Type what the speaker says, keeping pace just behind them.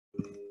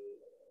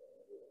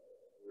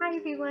Hi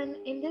everyone,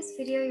 in this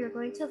video you're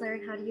going to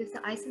learn how to use the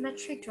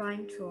isometric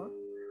drawing tool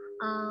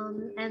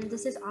and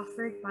this is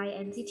offered by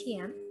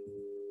NZTM.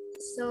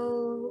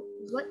 So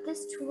what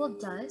this tool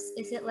does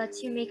is it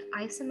lets you make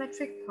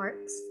isometric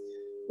parts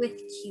with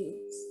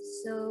cubes.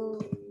 So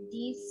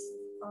these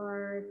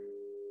are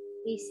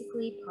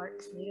basically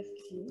parts made of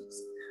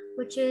cubes,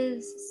 which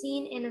is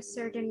seen in a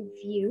certain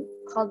view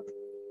called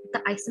the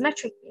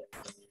isometric view.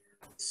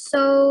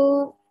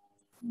 So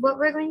what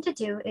we're going to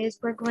do is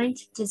we're going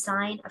to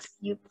design a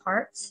few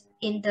parts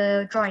in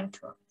the drawing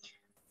tool.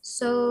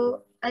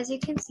 So as you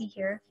can see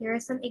here are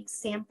some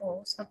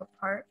examples of a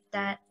part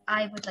that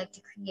I would like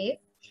to create.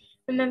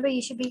 Remember,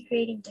 you should be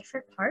creating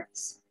different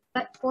parts,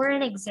 but for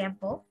an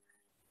example,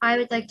 I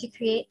would like to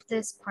create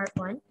this part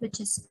one,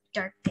 which is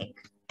dark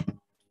pink.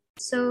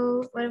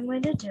 So what I'm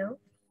going to do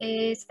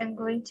is I'm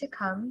going to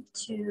come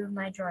to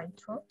my drawing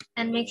tool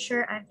and make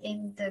sure I'm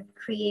in the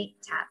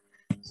create tab.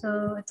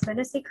 So it's going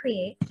to say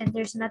create and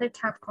there's another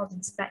tab called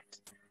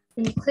inspect.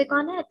 When you click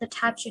on it, the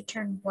tab should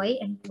turn white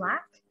and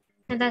black,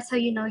 and that's how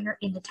you know you're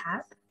in the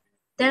tab.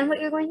 Then what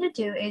you're going to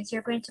do is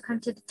you're going to come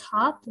to the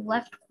top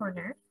left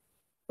corner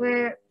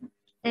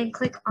and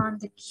click on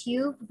the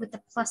cube with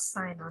the plus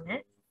sign on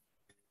it.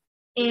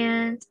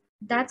 And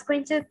that's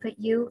going to put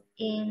you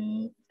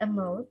in a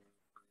mode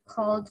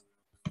called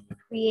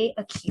create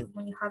a cube.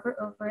 When you hover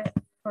over it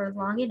for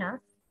long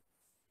enough,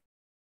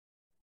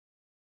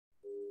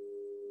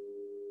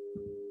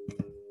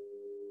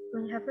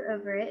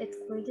 it's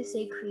going to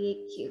say create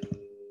cube.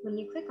 When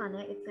you click on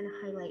it, it's going to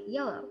highlight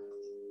yellow.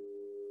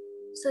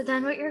 So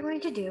then what you're going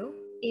to do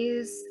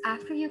is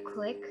after you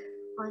click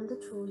on the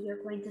tool,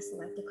 you're going to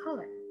select a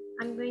color.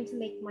 I'm going to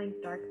make mine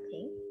dark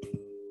pink.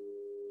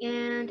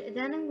 And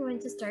then I'm going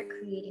to start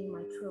creating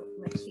my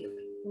cube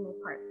in my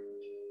part.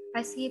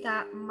 I see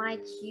that my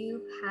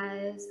cube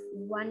has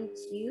one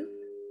cube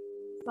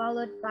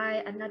followed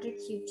by another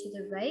cube to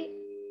the right,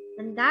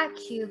 and that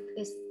cube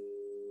has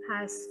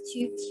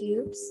two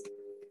cubes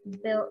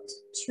built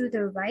to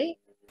the right,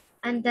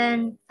 and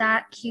then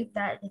that cube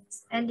that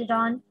it's ended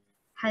on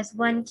has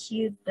one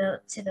cube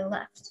built to the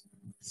left.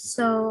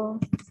 So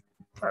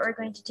what we're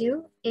going to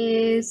do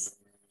is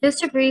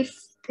just a brief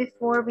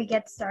before we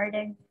get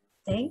started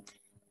thing.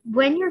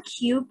 When your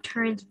cube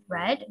turns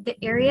red, the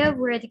area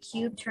where the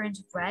cube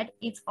turns red,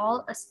 it's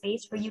all a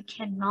space where you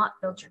cannot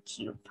build your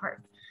cube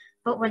part.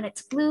 But when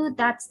it's blue,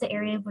 that's the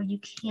area where you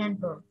can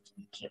build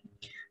your cube.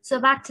 So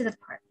back to the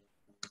part.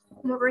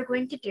 What we're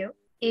going to do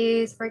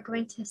is we're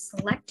going to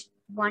select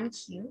one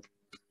cube.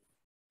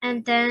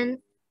 And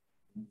then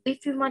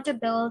if you want to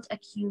build a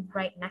cube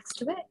right next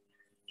to it,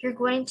 you're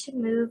going to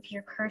move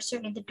your cursor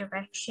in the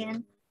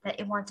direction that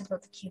you want to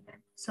build the cube in.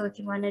 So if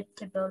you wanted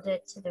to build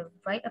it to the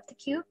right of the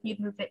cube, you'd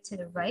move it to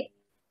the right.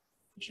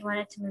 If you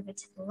wanted to move it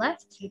to the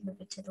left, you'd move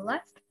it to the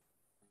left.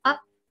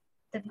 Up,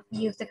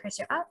 move the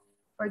cursor up,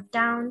 or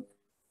down,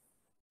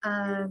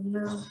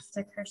 move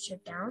the cursor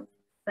down.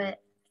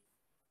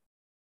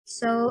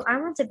 So I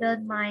want to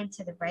build mine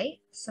to the right.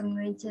 So I'm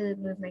going to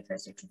move my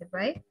cursor to the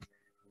right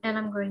and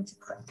I'm going to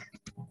click.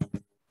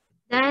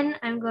 Then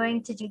I'm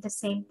going to do the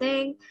same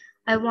thing.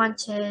 I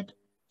wanted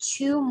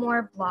two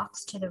more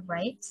blocks to the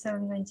right. So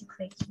I'm going to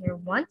click here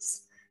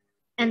once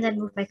and then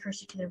move my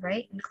cursor to the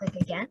right and click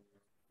again.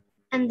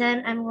 And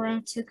then I'm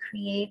going to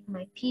create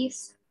my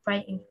piece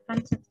right in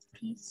front of the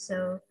piece.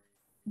 So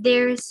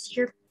there's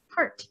your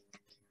part.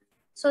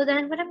 So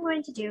then what I'm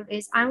going to do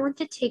is I want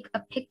to take a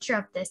picture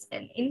of this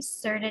and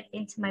insert it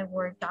into my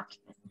Word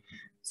document.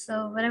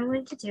 So what I'm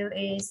going to do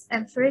is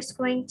I'm first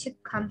going to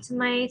come to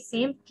my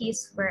same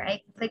piece where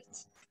I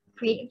clicked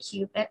create a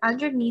cube, and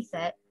underneath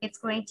it, it's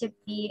going to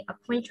be a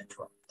pointer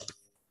tool.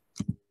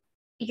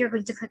 You're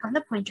going to click on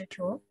the pointer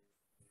tool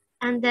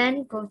and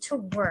then go to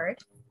Word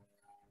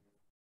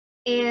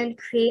and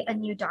create a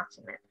new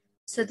document.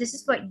 So this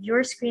is what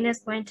your screen is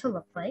going to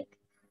look like.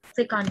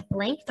 Click on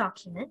blank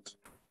document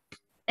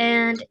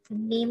and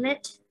name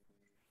it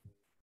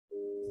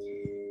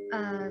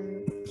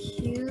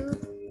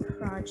Cube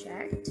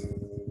Project.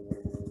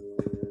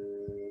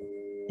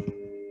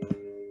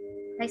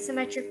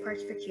 Isometric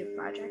parts for Cube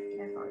Project.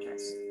 I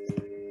apologize.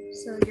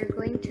 So you're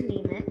going to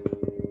name it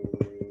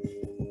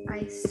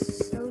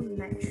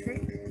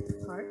Isometric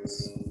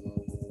parts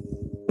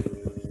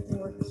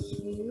for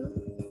Cube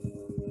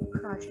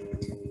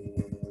Project.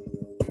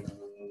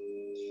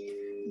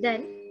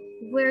 Then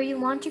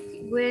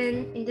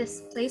in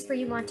this place where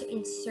you want to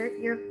insert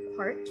your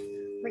part,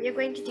 what you're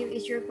going to do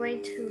is you're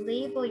going to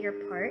label your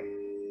part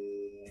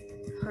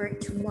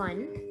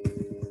 1,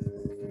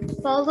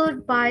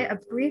 followed by a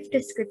brief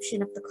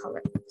description of the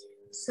color.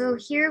 So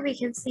here we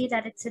can see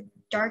that it's a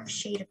dark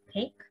shade of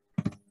pink.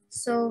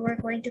 So we're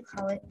going to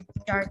call it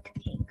dark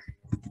pink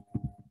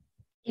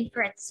in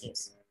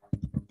parentheses.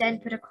 Then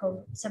put a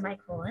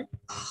semicolon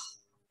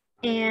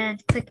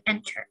and click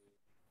enter.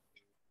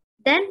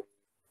 Then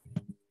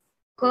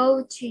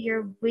go to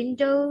your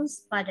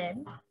Windows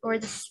button or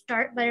the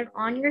start button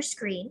on your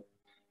screen,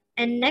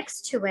 and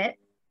next to it,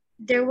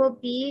 there will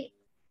be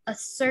a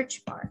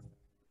search bar.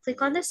 Click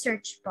on the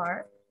search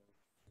bar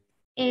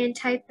and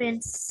type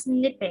in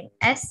snipping,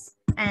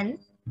 SN,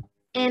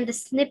 and the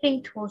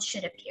snipping tool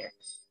should appear.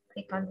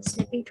 Click on the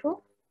snipping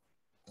tool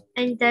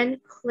and then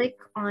click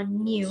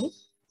on new.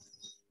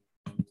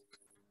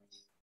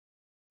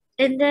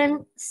 And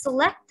then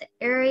select the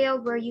area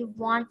where you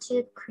want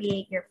to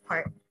create your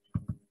part,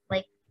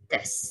 like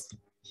this.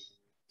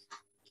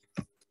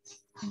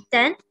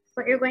 Then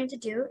what you're going to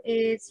do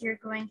is you're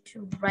going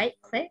to right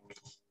click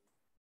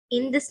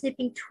in the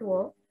snipping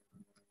tool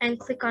and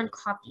click on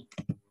copy.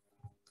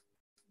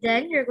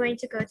 Then you're going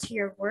to go to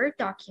your Word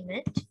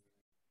document,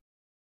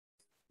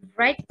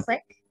 right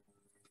click,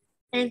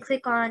 and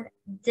click on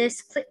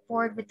this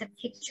clipboard with the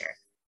picture.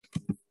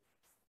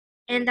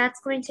 And that's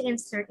going to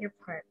insert your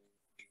part.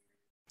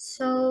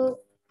 So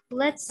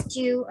let's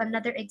do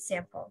another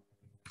example.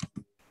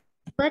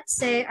 Let's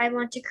say I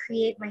want to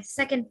create my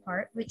second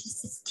part, which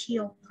is this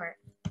teal part,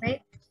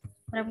 right?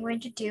 What I'm going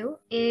to do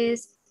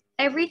is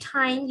every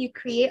time you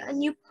create a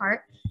new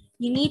part,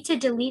 you need to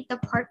delete the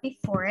part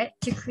before it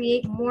to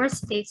create more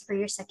space for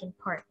your second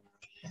part.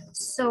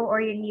 So,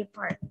 or your new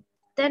part.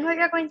 Then what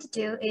you're going to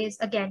do is,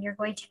 again, you're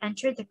going to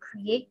enter the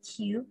Create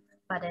Cube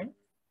button,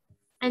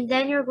 and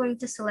then you're going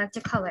to select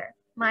a color.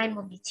 Mine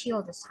will be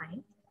teal this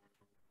time.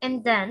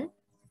 And then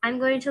I'm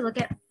going to look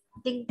at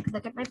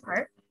my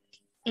part,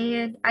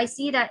 and I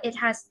see that it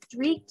has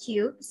 3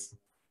 cubes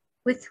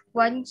with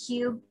 1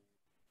 cube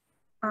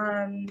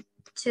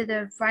to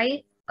the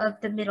right of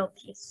the middle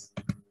piece.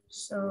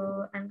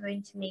 So I'm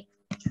going to make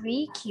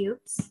 3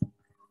 cubes,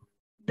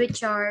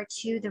 which are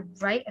to the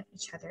right of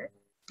each other.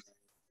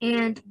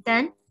 And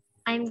then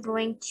I'm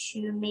going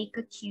to make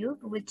a cube,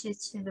 which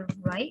is to the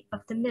right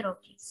of the middle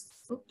piece.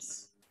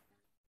 Oops.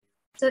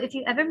 So if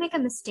you ever make a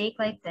mistake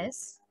like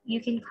this, you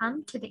can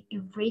come to the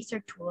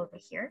eraser tool over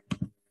here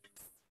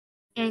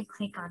and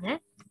click on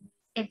it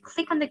and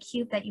click on the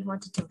cube that you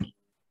want to delete.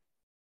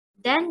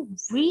 Then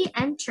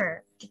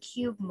re-enter the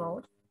cube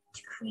mode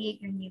to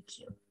create your new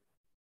cube.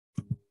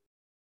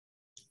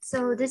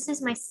 So this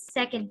is my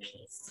second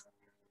piece.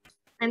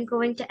 I'm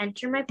going to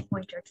enter my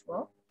pointer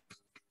tool,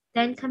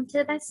 then come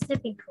to my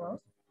snipping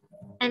tool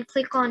and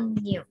click on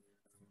new.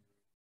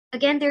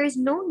 Again, there is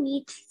no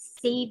need to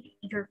save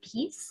your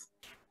piece.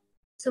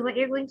 So what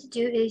you're going to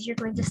do is you're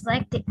going to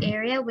select the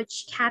area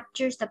which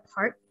captures the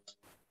part.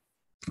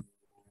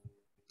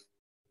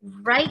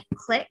 Right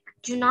click,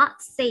 do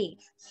not save,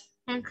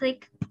 and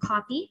click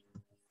copy.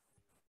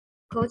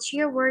 Go to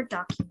your Word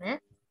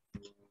document,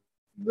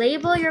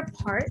 label your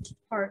part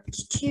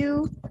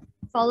 2,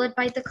 followed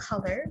by the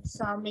color.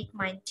 So I'll make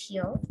mine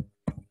teal.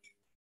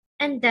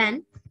 And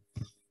then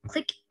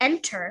click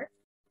enter,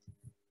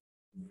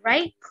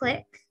 right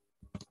click,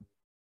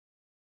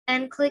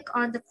 and click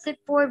on the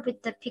clipboard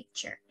with the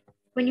picture.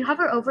 When you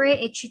hover over it,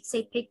 it should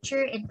say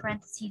picture in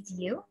parentheses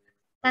you.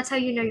 That's how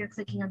you know you're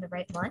clicking on the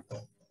right one.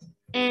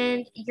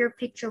 And your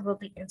picture will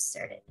be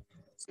inserted.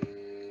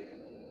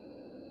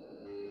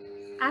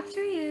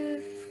 After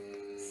you've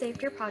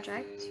saved your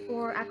project,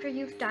 or after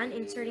you've done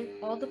inserting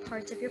all the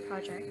parts of your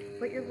project,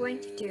 what you're going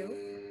to do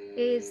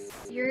is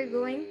you're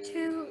going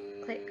to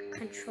click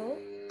Control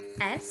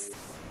S,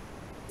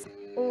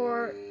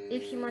 or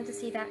if you want to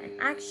see that in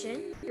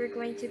action, you're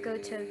going to go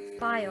to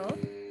File,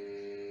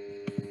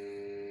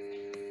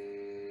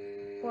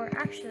 or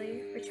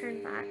actually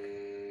return back,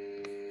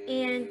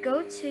 and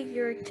go to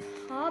your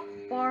top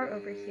bar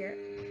over here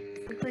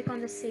and click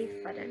on the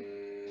Save button.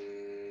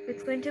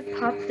 It's going to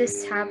pop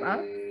this tab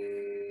up,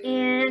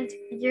 and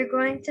you're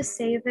going to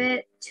save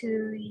it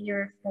to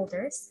your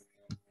folders.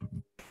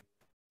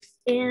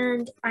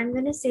 And I'm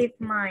going to save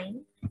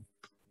mine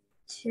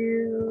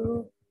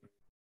to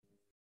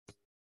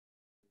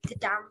the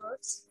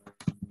downloads.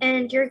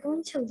 And you're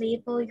going to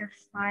label your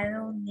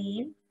file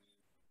name,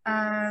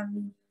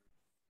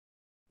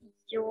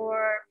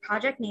 your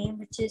project name,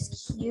 which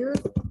is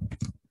Cube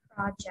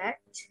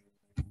Project,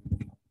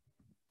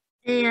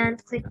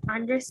 and click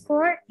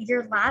underscore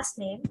your last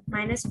name.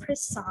 Mine is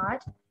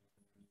Prasad,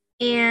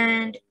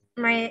 and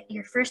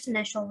your first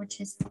initial,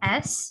 which is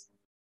S,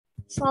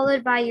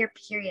 followed by your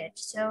period.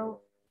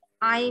 So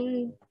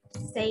I'm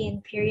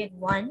saying period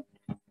 1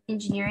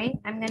 engineering.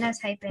 I'm gonna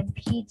type in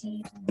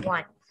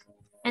PD1,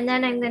 and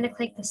then I'm gonna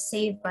click the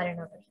save button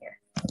over here.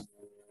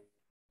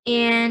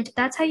 And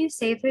that's how you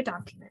save your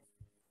document.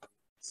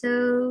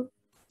 So,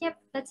 yep,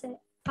 that's it.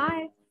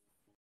 Bye.